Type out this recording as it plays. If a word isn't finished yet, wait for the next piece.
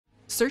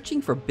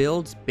Searching for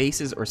builds,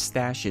 bases, or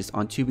stashes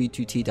on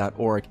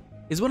 2b2t.org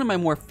is one of my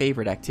more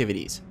favorite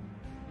activities.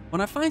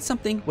 When I find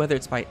something, whether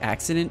it's by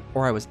accident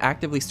or I was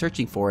actively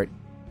searching for it,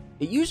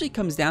 it usually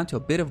comes down to a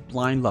bit of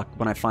blind luck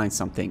when I find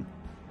something.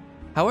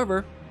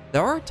 However,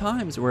 there are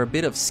times where a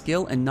bit of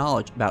skill and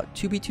knowledge about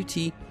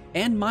 2b2t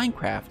and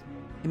Minecraft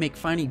can make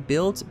finding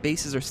builds,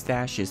 bases, or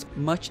stashes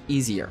much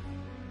easier.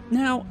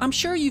 Now, I'm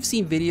sure you've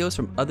seen videos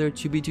from other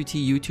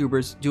 2b2t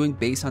YouTubers doing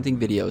base hunting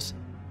videos.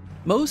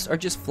 Most are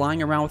just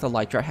flying around with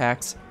elytra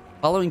hacks,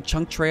 following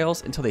chunk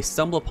trails until they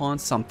stumble upon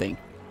something.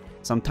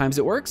 Sometimes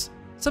it works,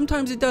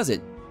 sometimes it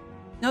doesn't.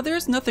 Now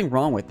there's nothing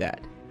wrong with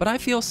that, but I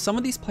feel some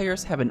of these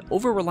players have an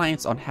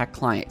over-reliance on hack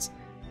clients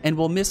and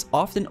will miss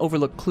often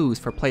overlooked clues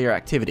for player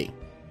activity.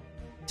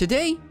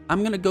 Today, I'm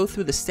going to go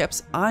through the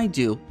steps I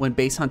do when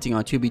base hunting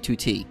on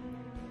 2b2t.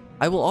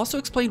 I will also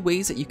explain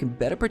ways that you can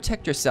better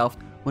protect yourself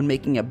when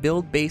making a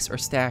build, base, or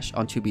stash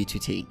on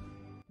 2b2t.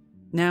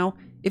 Now,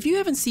 if you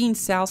haven't seen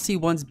Sal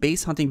C1's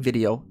base hunting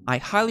video, I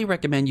highly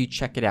recommend you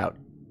check it out.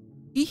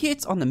 He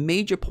hits on the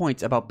major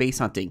points about base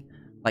hunting,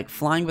 like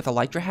flying with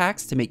elytra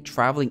hacks to make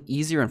traveling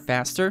easier and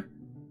faster.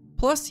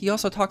 Plus, he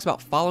also talks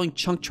about following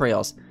chunk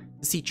trails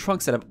to see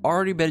trunks that have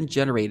already been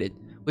generated,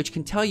 which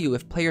can tell you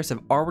if players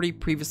have already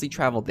previously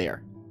traveled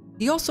there.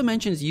 He also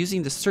mentions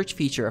using the search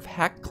feature of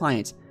hacked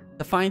clients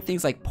to find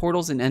things like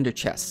portals and ender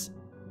chests.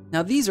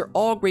 Now these are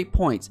all great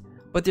points,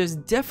 but there's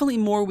definitely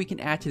more we can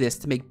add to this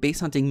to make base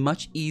hunting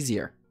much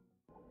easier.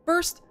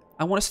 First,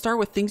 I want to start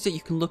with things that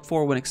you can look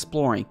for when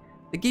exploring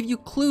that give you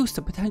clues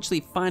to potentially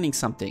finding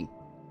something.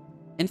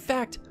 In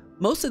fact,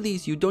 most of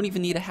these you don't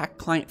even need a hacked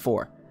client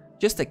for,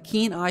 just a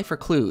keen eye for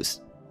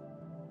clues.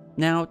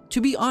 Now, to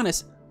be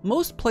honest,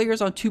 most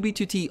players on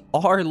 2b2t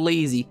are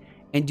lazy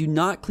and do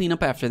not clean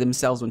up after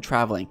themselves when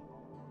traveling,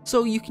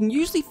 so you can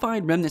usually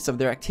find remnants of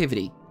their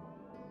activity.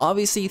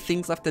 Obviously,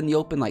 things left in the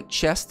open like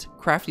chests,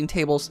 crafting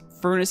tables,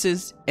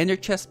 furnaces, ender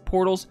chests,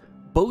 portals,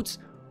 boats,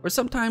 or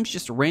sometimes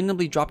just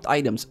randomly dropped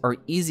items are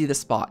easy to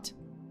spot.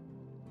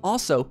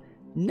 Also,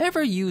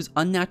 never use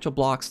unnatural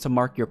blocks to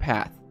mark your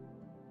path.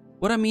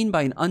 What I mean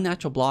by an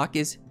unnatural block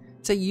is,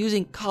 say,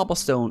 using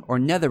cobblestone or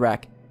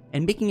netherrack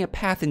and making a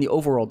path in the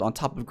overworld on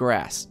top of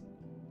grass.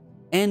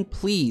 And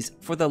please,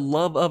 for the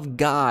love of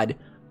God,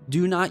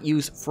 do not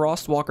use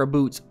Frostwalker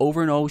boots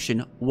over an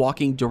ocean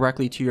walking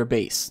directly to your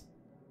base.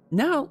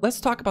 Now, let's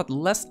talk about the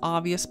less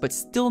obvious but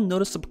still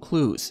noticeable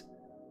clues,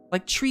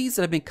 like trees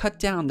that have been cut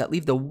down that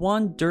leave the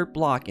one dirt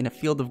block in a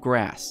field of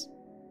grass.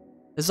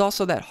 There's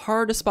also that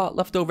hard to spot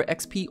leftover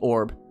XP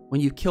orb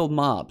when you've killed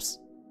mobs.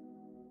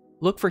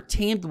 Look for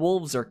tamed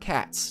wolves or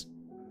cats.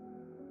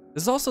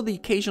 There's also the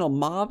occasional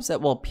mobs that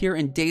will appear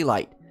in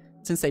daylight,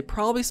 since they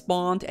probably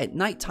spawned at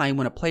nighttime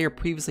when a player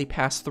previously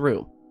passed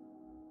through.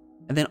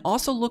 And then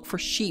also look for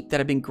sheep that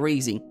have been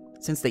grazing,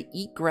 since they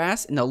eat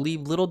grass and they'll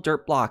leave little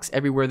dirt blocks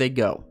everywhere they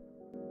go.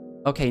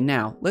 Okay,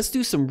 now let's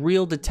do some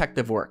real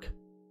detective work.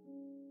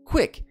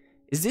 Quick,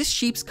 is this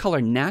sheep's color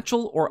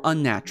natural or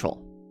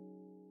unnatural?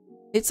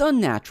 It's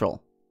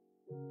unnatural.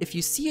 If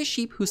you see a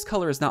sheep whose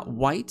color is not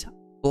white,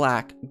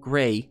 black,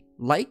 gray,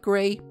 light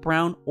gray,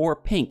 brown, or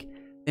pink,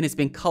 then it's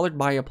been colored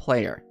by a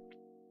player.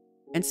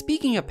 And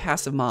speaking of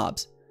passive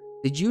mobs,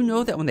 did you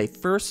know that when they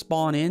first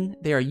spawn in,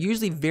 they are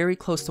usually very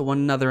close to one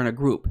another in a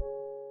group?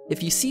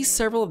 If you see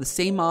several of the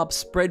same mobs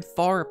spread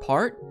far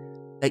apart,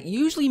 that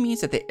usually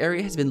means that the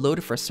area has been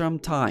loaded for some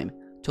time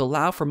to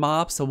allow for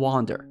mobs to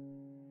wander.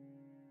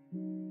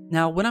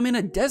 Now, when I'm in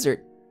a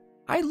desert,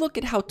 I look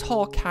at how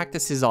tall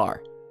cactuses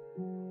are.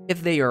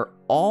 If they are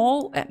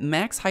all at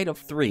max height of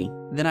 3,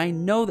 then I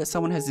know that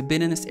someone has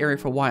been in this area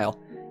for a while,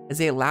 as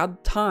they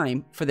allowed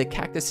time for the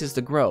cactuses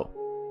to grow.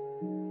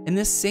 And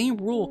this same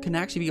rule can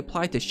actually be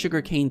applied to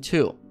sugarcane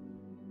too.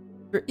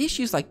 For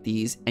issues like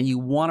these and you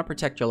want to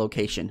protect your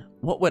location,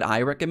 what would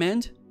I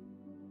recommend?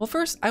 Well,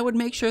 first, I would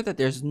make sure that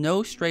there's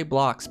no stray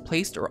blocks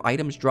placed or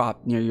items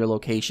dropped near your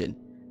location.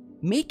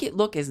 Make it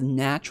look as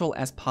natural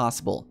as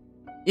possible.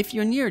 If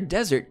you're near a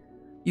desert,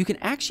 you can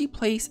actually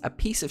place a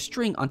piece of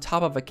string on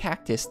top of a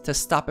cactus to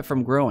stop it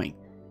from growing,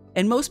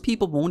 and most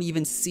people won't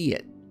even see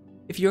it.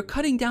 If you're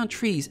cutting down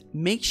trees,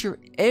 make sure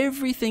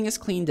everything is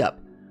cleaned up,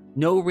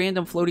 no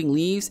random floating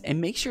leaves, and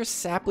make sure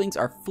saplings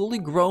are fully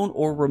grown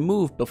or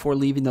removed before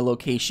leaving the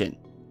location.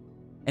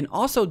 And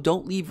also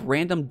don't leave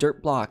random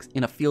dirt blocks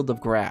in a field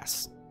of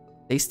grass.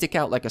 They stick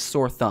out like a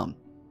sore thumb.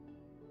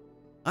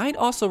 I'd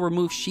also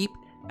remove sheep,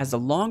 as the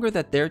longer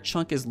that their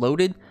chunk is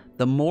loaded,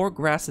 the more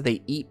grass that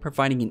they eat,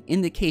 providing an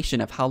indication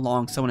of how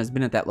long someone has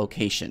been at that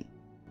location.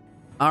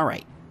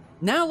 Alright,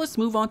 now let's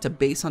move on to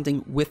base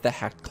hunting with the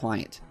hacked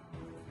client.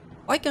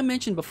 Like I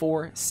mentioned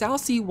before, Sal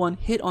C1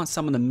 hit on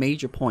some of the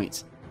major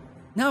points.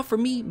 Now for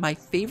me, my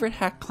favorite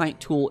hacked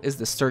client tool is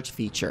the search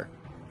feature.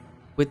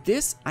 With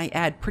this, I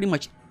add pretty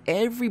much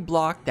every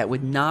block that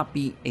would not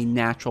be a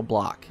natural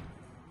block.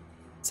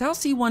 Sal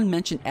C1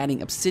 mentioned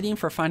adding obsidian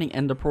for finding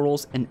ender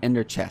portals and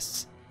ender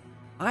chests.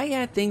 I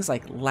add things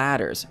like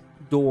ladders,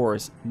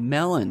 doors,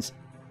 melons,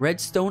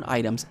 redstone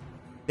items,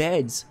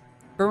 beds,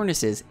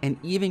 furnaces, and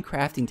even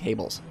crafting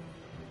tables.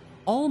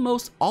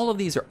 almost all of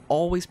these are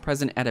always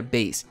present at a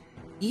base,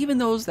 even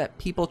those that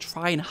people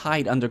try and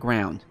hide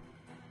underground.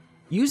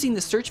 Using the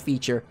search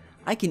feature,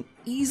 I can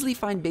easily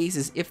find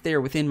bases if they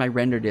are within my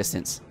render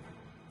distance.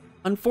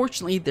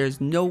 Unfortunately, there's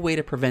no way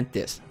to prevent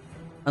this,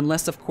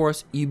 unless of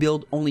course you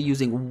build only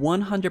using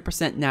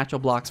 100% natural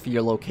blocks for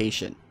your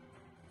location.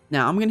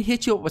 Now I'm going to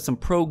hit you up with some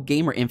pro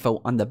gamer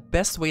info on the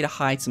best way to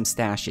hide some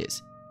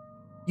stashes.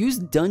 Use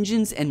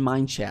dungeons and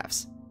mine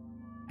shafts.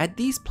 At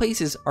these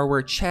places are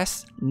where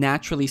chests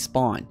naturally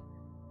spawn,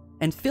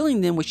 and filling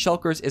them with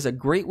shulkers is a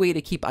great way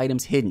to keep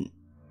items hidden.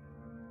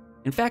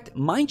 In fact,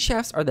 mine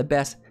shafts are the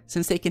best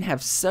since they can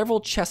have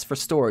several chests for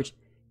storage,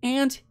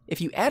 and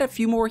if you add a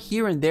few more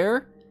here and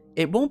there,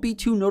 it won't be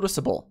too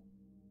noticeable.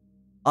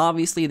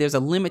 Obviously, there's a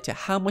limit to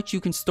how much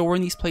you can store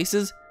in these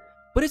places,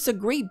 but it's a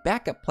great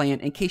backup plan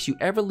in case you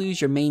ever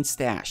lose your main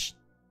stash.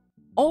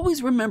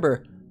 Always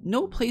remember,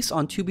 no place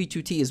on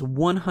 2B2T is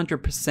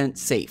 100%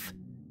 safe.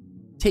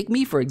 Take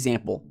me for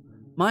example.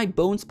 My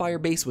Bonespire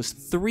base was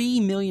 3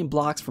 million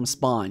blocks from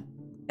spawn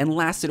and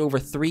lasted over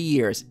 3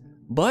 years,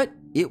 but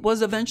it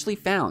was eventually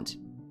found.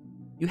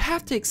 You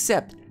have to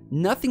accept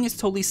nothing is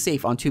totally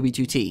safe on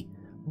 2B2T,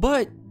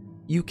 but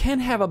you can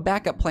have a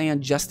backup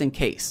plan just in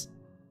case.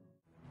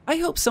 I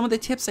hope some of the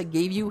tips I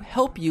gave you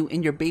help you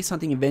in your base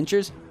hunting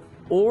adventures,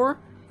 or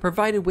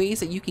provided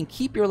ways that you can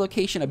keep your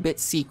location a bit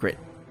secret.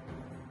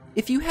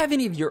 If you have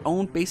any of your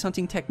own base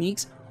hunting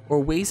techniques or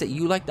ways that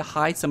you like to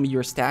hide some of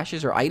your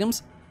stashes or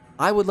items,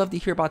 I would love to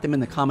hear about them in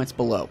the comments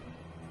below.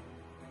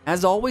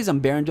 As always, I'm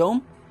Baron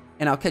Dome,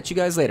 and I'll catch you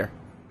guys later.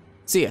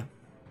 See ya.